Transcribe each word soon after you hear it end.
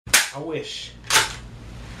I wish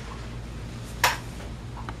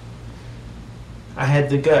I had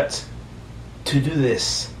the guts to do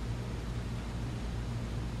this.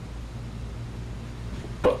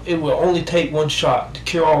 But it will only take one shot to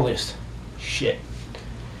cure all this shit.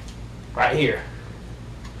 Right here.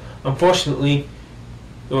 Unfortunately,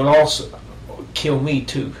 it would also kill me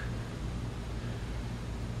too.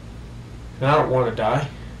 And I don't want to die.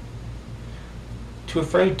 Too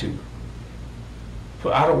afraid to.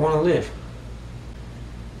 But I don't want to live.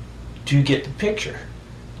 Do you get the picture?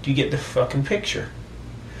 Do you get the fucking picture?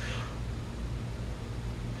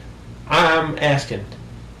 I'm asking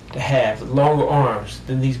to have longer arms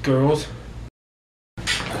than these girls.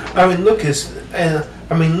 I mean, look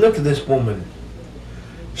at this woman.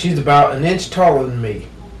 She's about an inch taller than me.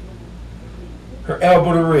 Her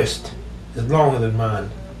elbow to wrist is longer than mine.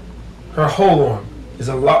 Her whole arm is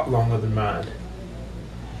a lot longer than mine.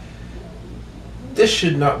 This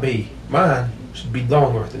should not be. Mine should be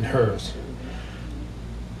longer than hers.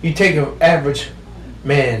 You take an average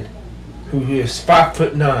man who is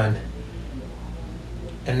 5'9"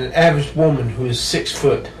 and an average woman who is 6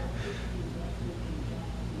 foot.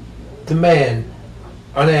 The man,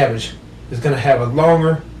 on average, is going to have a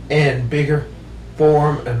longer and bigger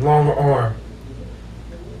forearm and longer arm.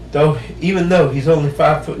 Even though he's only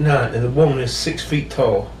 5'9" and the woman is 6 feet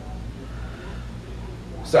tall.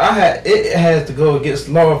 So it has to go against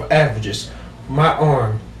the law of averages for my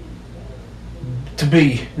arm to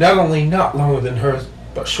be not only not longer than hers,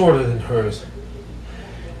 but shorter than hers.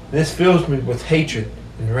 And this fills me with hatred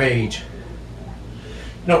and rage.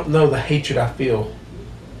 You don't know the hatred I feel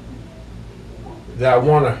that I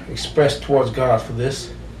want to express towards God for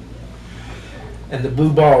this. And the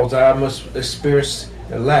blue balls that I must experience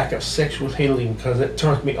the lack of sexual healing because it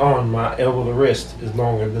turns me on. My elbow to wrist is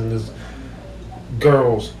longer than the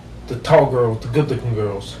girls, the tall girls, the good looking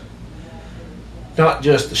girls. Not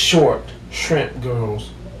just the short, shrimp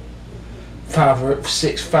girls.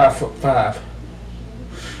 5'6", 5'5".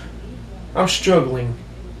 I'm struggling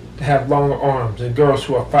to have longer arms than girls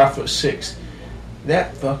who are 5'6".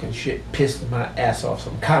 That fucking shit pisses my ass off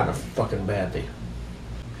some kind of fucking badly.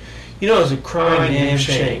 You know, it's a crying damn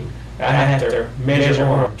shame I have to measure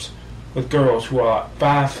arms with girls who are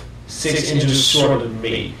 5'6" inches shorter than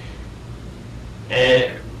me.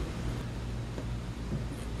 And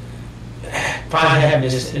find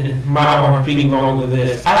happiness in my arm being longer than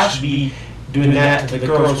this. I should be doing that to the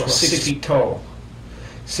girls who are 6 feet tall.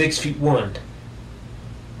 6'1".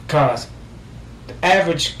 Because the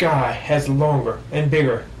average guy has longer and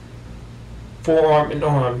bigger forearm and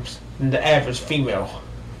arms than the average female.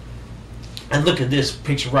 And look at this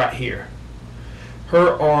picture right here.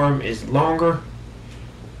 Her arm is longer,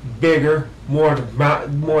 bigger, more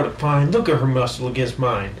defined. Look at her muscle against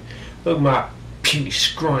mine. Look at my puny,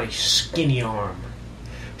 scrawny, skinny arm.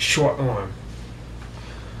 Short arm.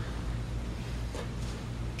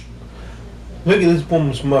 Look at this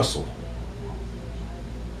woman's muscle.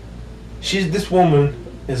 This woman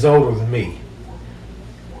is older than me.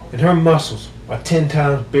 And her muscles are 10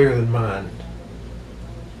 times bigger than mine.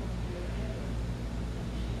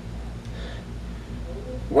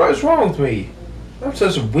 What is wrong with me? I'm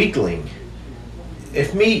such a weakling.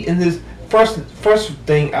 If me in this first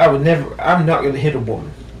thing, I'm not gonna hit a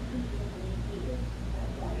woman.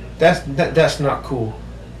 That's not cool.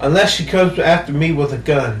 Unless she comes after me with a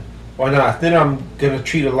gun or not, then I'm gonna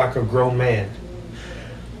treat her like a grown man.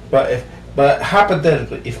 But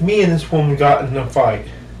hypothetically, if me and this woman got in a fight,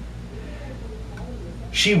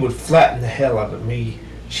 she would flatten the hell out of me.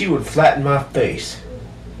 She would flatten my face.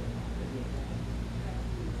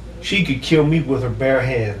 She could kill me with her bare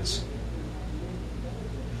hands.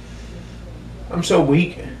 I'm so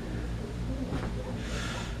weak.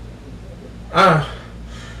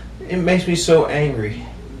 It makes me so angry.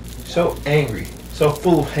 So angry. So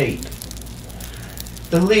full of hate.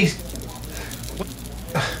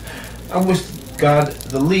 I wish God,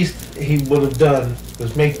 the least He would have done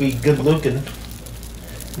was make me good looking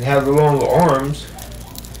and have the longer arms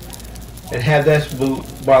and have that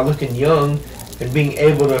while looking young and being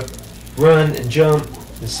able to run and jump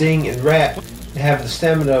and sing and rap and have the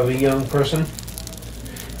stamina of a young person.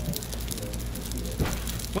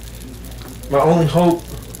 My only hope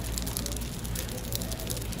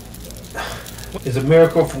is a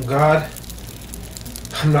miracle from God.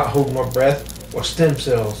 I'm not holding my breath, or stem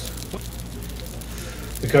cells.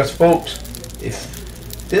 Because folks, if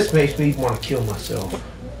this makes me want to kill myself,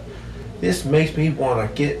 this makes me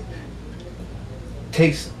want to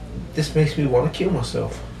kill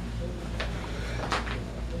myself.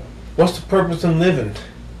 What's the purpose in living?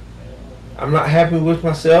 I'm not happy with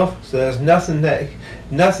myself, so there's nothing that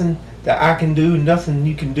nothing that I can do, nothing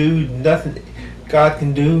you can do, nothing God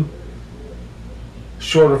can do,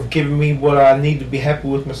 short of giving me what I need to be happy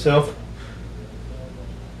with myself,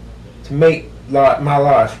 to make my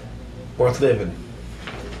life worth living.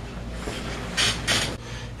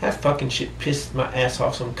 That fucking shit pissed my ass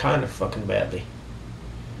off some kind of fucking badly.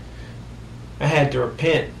 I had to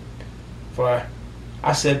repent, for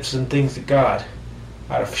I said some things to God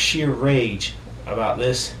out of sheer rage about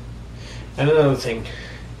this. And another thing,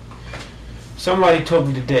 somebody told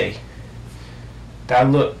me today that I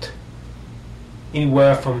looked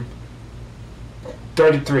anywhere from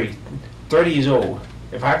 30 years old.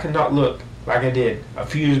 If I could not look like I did a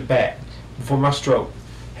few years back before my stroke,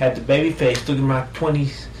 had the baby face, look in my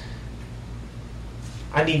 20s,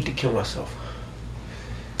 I need to kill myself.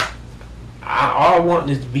 All I want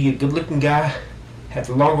is to be a good looking guy, have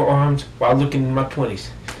the longer arms while looking in my 20s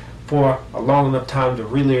for a long enough time to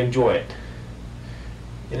really enjoy it.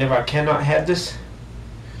 And if I cannot have this,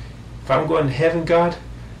 if I'm going to heaven, God,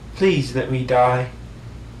 please let me die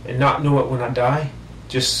and not know it when I die.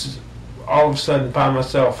 Just all of a sudden find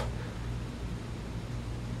myself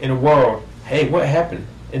in a world, hey, what happened?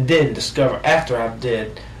 And then discover after I'm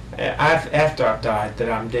dead, after I've died, that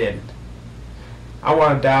I'm dead. I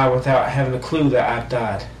want to die without having a clue that I've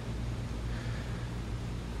died.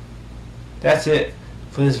 That's it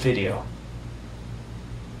for this video.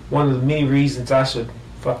 One of the many reasons I should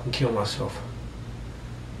fucking kill myself.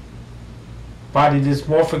 Body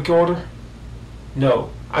dysmorphic order?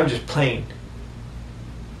 No, I'm just plain.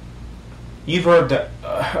 You've heard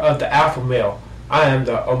of the alpha male. I am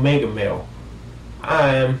the omega male.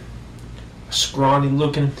 I am a scrawny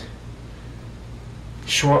looking,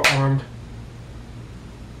 short armed,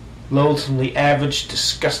 loathsomely average,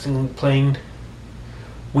 disgustingly plain,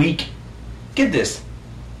 weak. Get this.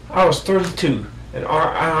 I was 32 and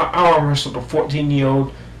I arm wrestled a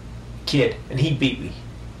 14-year-old kid and he beat me.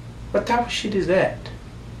 What type of shit is that?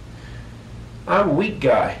 I'm a weak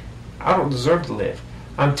guy. I don't deserve to live.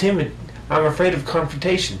 I'm timid. I'm afraid of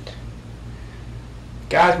confrontation.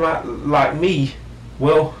 Guys like me,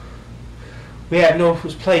 well, we have no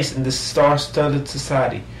place in this star-studded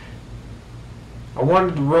society. I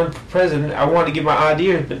wanted to run for president. I wanted to give my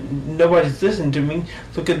ideas, but nobody's listening to me.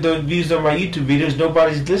 Look at the views on my YouTube videos.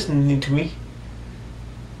 Nobody's listening to me.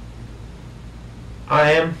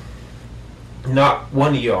 I am not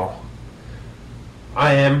one of y'all.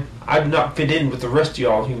 I do not fit in with the rest of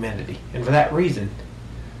y'all humanity. And for that reason,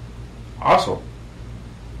 also,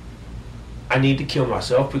 I need to kill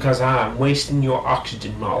myself because I am wasting your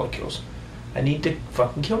oxygen molecules. I need to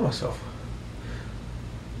fucking kill myself.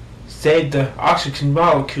 Save the oxygen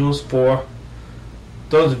molecules for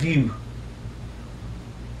those of you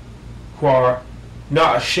who are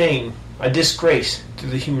not a shame, a disgrace to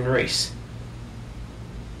the human race.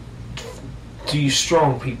 To you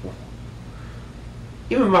strong people.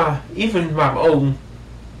 Even my own,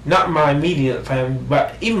 not my immediate family,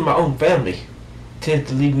 but even my own family tends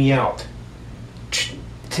to leave me out.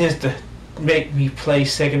 Tends to make me play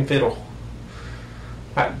second fiddle.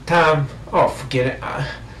 Forget it.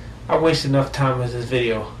 I wasted enough time with this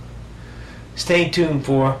video. Stay tuned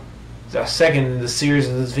for the second in the series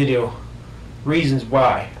of this video. Reasons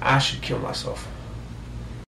why I should kill myself.